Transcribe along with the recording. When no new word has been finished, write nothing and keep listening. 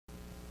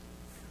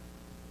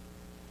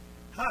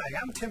Hi,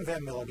 I'm Tim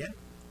Van Milligan.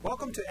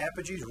 Welcome to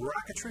Apogee's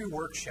Rocketry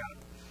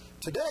Workshop.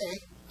 Today,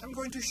 I'm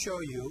going to show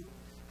you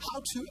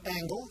how to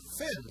angle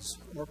fins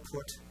or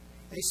put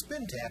a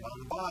spin tab on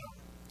the bottom.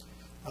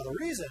 Now the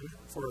reason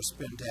for a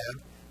spin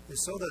tab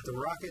is so that the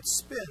rocket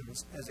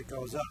spins as it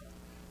goes up.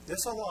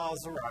 This allows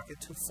the rocket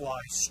to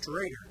fly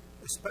straighter,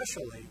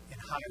 especially in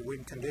high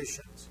wind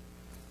conditions.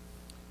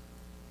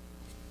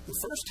 The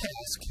first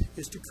task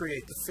is to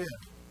create the fin.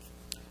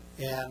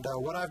 And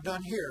what I've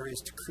done here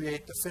is to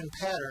create the fin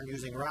pattern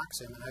using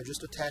Roxim, and I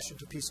just attached it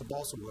to a piece of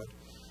balsa wood.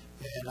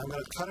 And I'm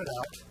going to cut it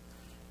out,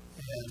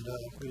 and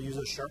I'm going to use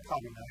a sharp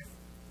hobby knife.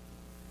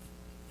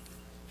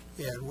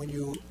 And when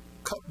you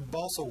cut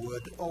balsa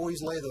wood,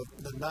 always lay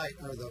the knife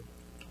or the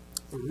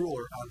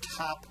ruler on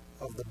top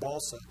of the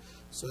balsa,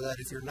 so that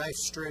if your knife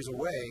strays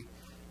away,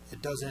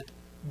 it doesn't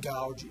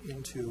gouge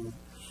into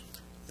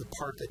the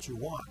part that you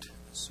want.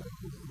 So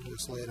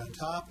just lay it on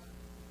top,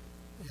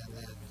 and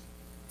then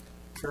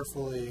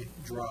carefully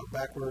draw it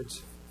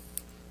backwards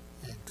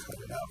and cut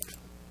it out.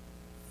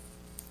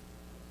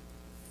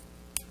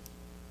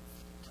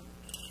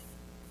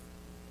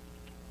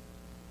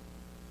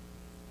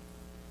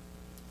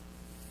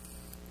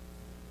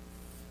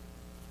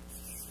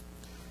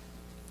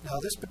 Now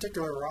this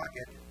particular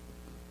rocket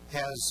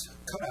has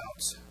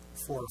cutouts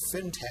for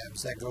fin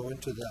tabs that go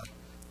into the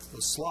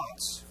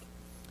slots,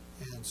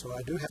 and so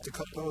I do have to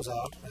cut those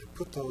out. I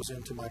put those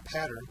into my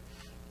pattern,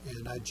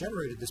 and I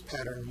generated this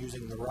pattern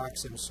using the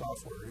Roxim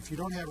software. If you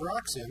don't have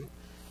Roxim,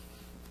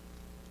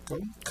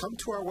 come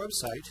to our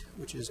website,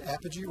 which is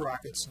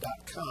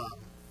apogeerockets.com.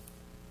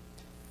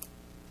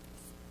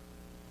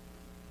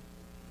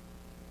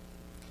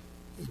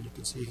 And you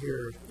can see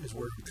here is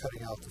where I'm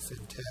cutting out the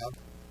fin tab.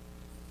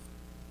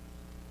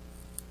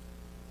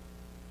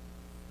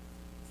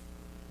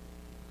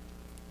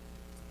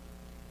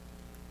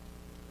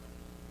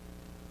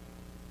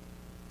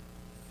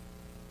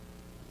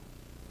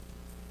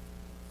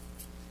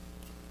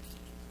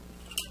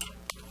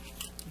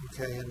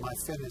 Okay, and my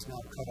fin is now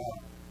cut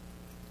out.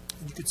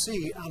 And you can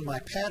see on my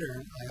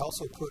pattern, I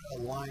also put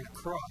a line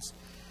across.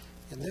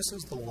 And this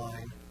is the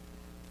line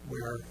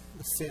where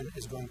the fin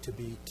is going to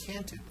be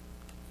canted.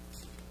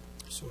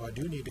 So I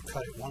do need to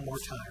cut it one more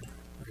time,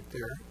 right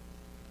there.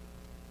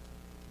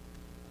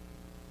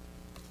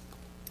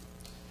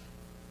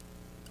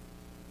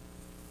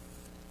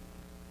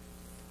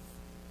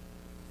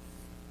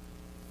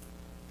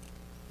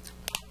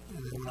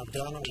 And then when I'm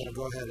done, I'm going to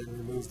go ahead and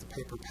remove the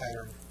paper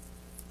pattern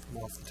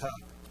off the top.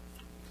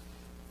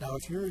 Now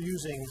if you're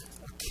using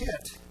a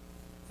kit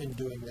in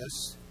doing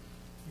this,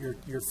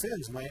 your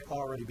fins might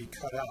already be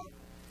cut out.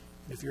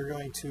 And if you're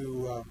going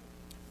to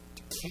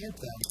cant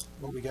them,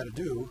 what we got to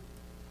do,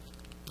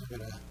 I'm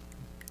going to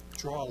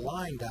draw a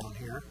line down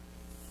here,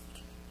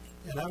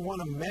 and I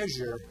want to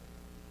measure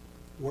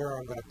where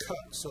I'm going to cut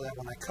so that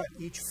when I cut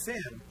each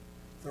fin,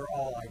 they're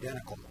all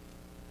identical.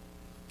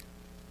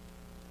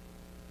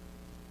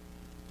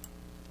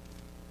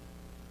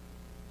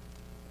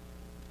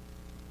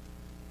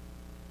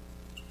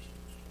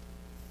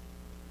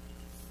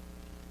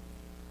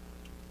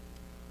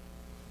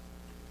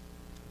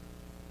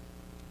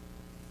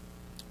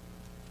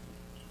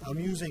 I'm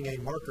using a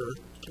marker,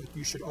 but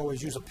you should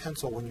always use a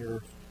pencil when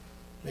you're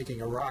making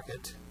a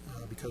rocket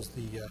because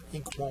the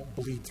ink won't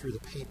bleed through the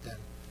paint then.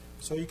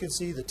 So you can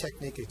see the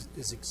technique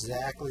is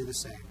exactly the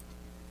same.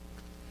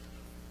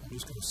 I'm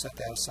just going to set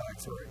that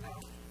aside for right now.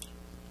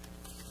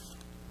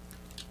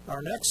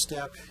 Our next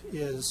step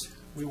is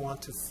we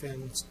want the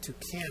fins to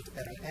cant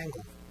at an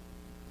angle.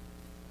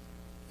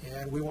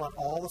 And we want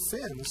all the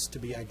fins to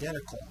be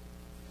identical.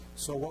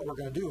 So what we're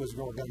going to do is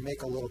we're going to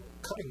make a little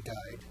cutting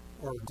guide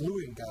or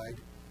gluing guide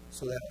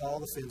so that all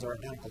the fins are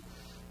identical.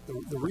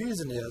 The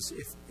reason is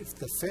if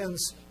the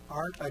fins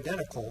aren't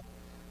identical,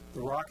 the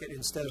rocket,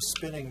 instead of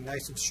spinning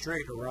nice and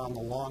straight around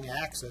the long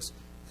axis,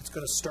 it's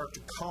going to start to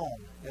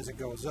cone as it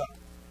goes up.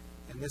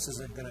 And this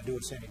isn't going to do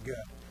us any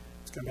good.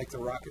 It's going to make the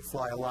rocket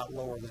fly a lot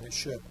lower than it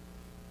should.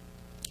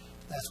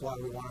 That's why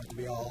we want it to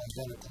be all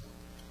identical.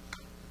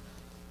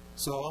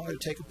 So I'm going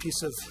to take a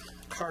piece of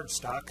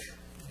cardstock,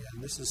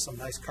 and this is some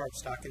nice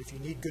cardstock. And if you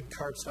need good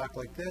cardstock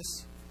like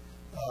this,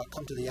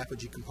 come to the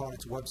Apogee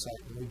Components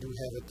website, and we do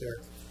have it there.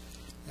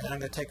 And I'm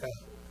going to take a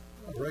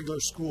regular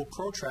school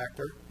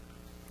protractor,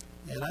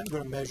 and I'm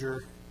going to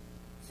measure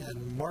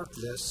and mark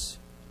this.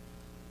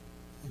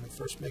 I'm going to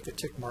first make a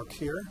tick mark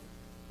here.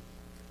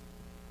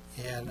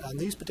 And on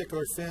these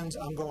particular fins,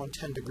 I'm going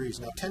 10 degrees.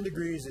 Now 10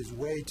 degrees is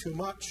way too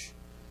much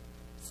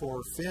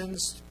for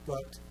fins,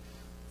 but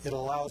it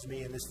allows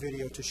me in this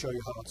video to show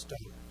you how it's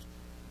done.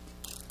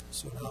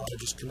 So now I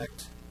just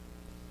connect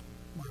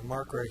my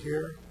mark right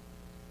here.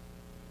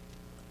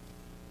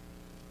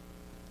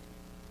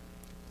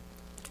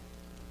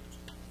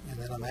 And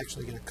then I'm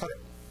actually going to cut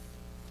it.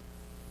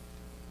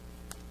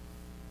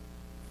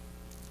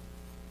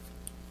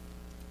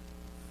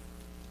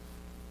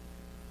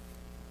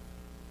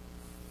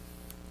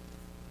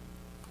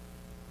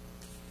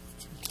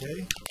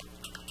 Okay.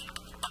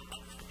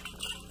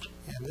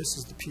 And this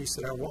is the piece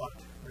that I want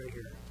right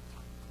here.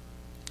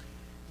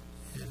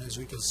 And as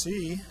we can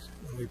see,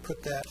 when we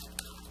put that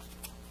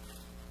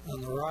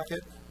on the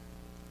rocket,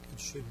 it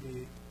should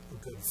be a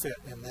good fit.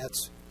 And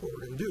that's what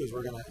we're going to do, is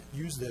we're going to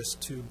use this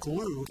to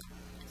glue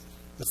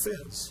the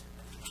fins.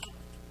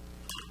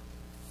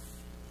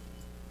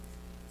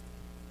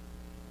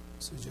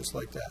 So just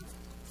like that.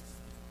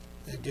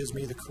 That gives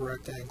me the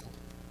correct angle.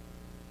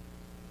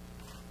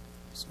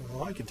 So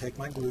I can take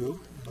my glue,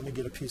 and let me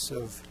get a piece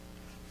of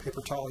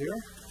paper towel here,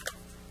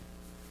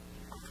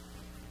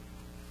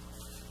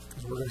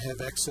 because we're going to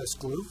have excess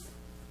glue.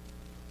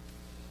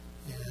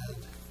 And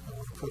I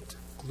want to put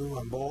glue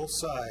on both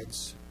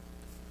sides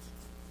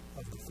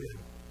of the fin.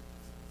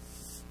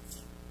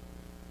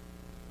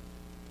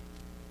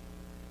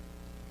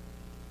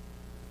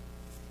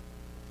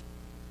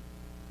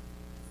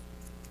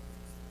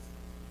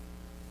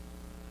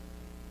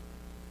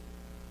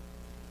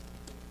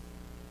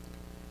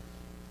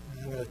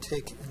 I'm going to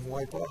take and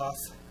wipe off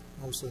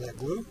most of that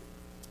glue.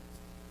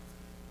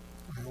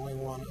 I only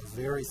want a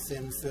very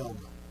thin film.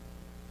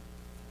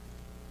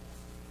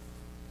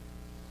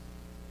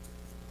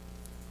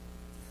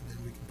 And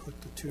then we can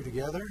put the two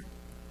together.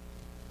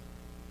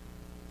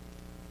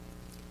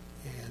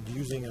 And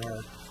using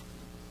our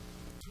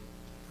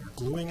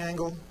gluing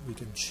angle, we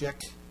can check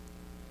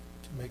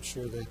to make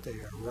sure that they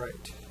are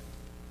right.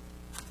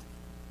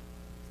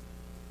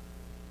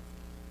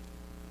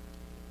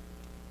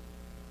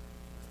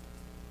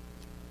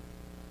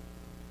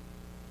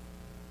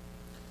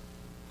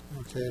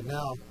 Okay,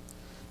 now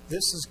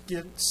this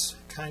gets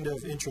kind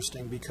of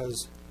interesting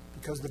because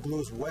the glue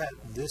is wet,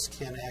 this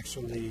can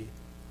actually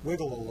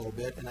wiggle a little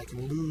bit and I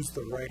can lose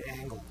the right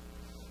angle.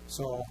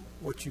 So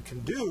what you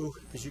can do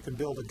is you can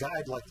build a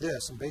guide like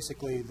this, and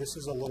basically this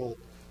is a little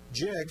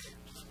jig.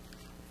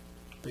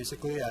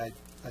 Basically I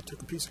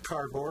took a piece of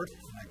cardboard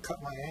and I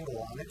cut my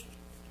angle on it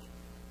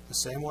the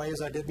same way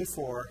as I did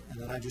before, and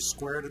then I just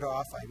squared it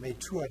off. I made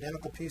two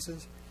identical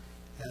pieces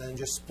and then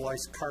just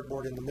spliced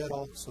cardboard in the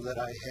middle so that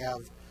I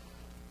have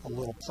a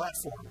little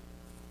platform.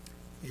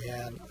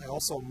 And I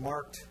also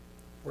marked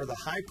where the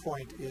high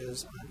point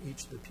is on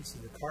each of the pieces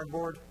of the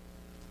cardboard.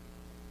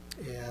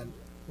 And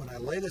when I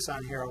lay this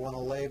on here, I want to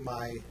lay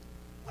my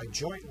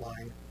joint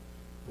line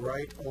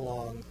right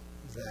along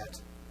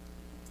that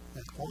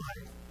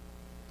line.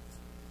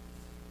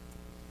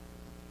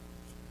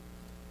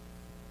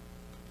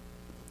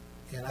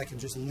 And I can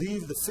just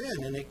leave the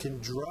fin and it can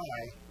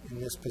dry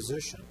in this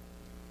position.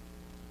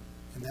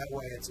 And that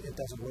way it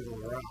doesn't wiggle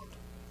around.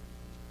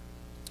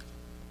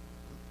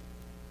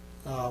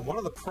 One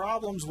of the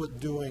problems with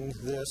doing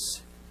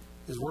this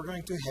is we're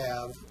going to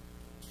have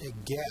a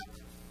gap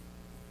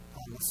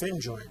on the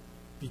fin joint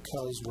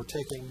because we're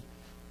taking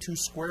two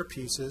square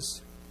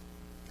pieces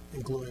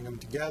and gluing them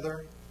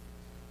together,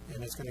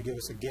 and it's going to give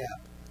us a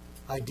gap.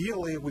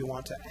 Ideally, we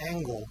want to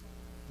angle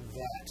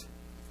that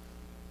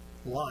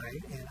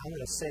line, and I'm going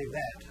to save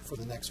that for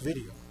the next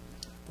video.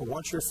 But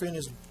once your fin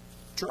is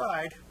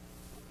dried,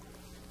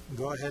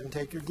 go ahead and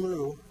take your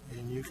glue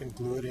and you can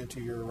glue it into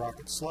your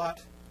rocket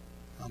slot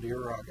onto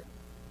your rocket.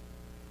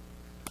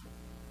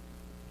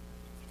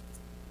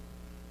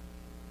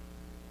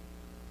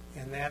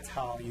 And that's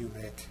how you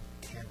make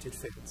canted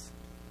fins.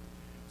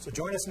 So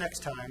join us next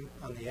time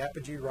on the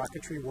Apogee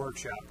Rocketry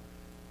Workshop.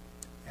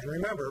 And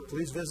remember,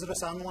 please visit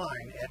us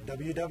online at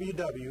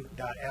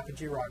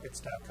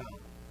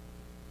www.apogeerockets.com.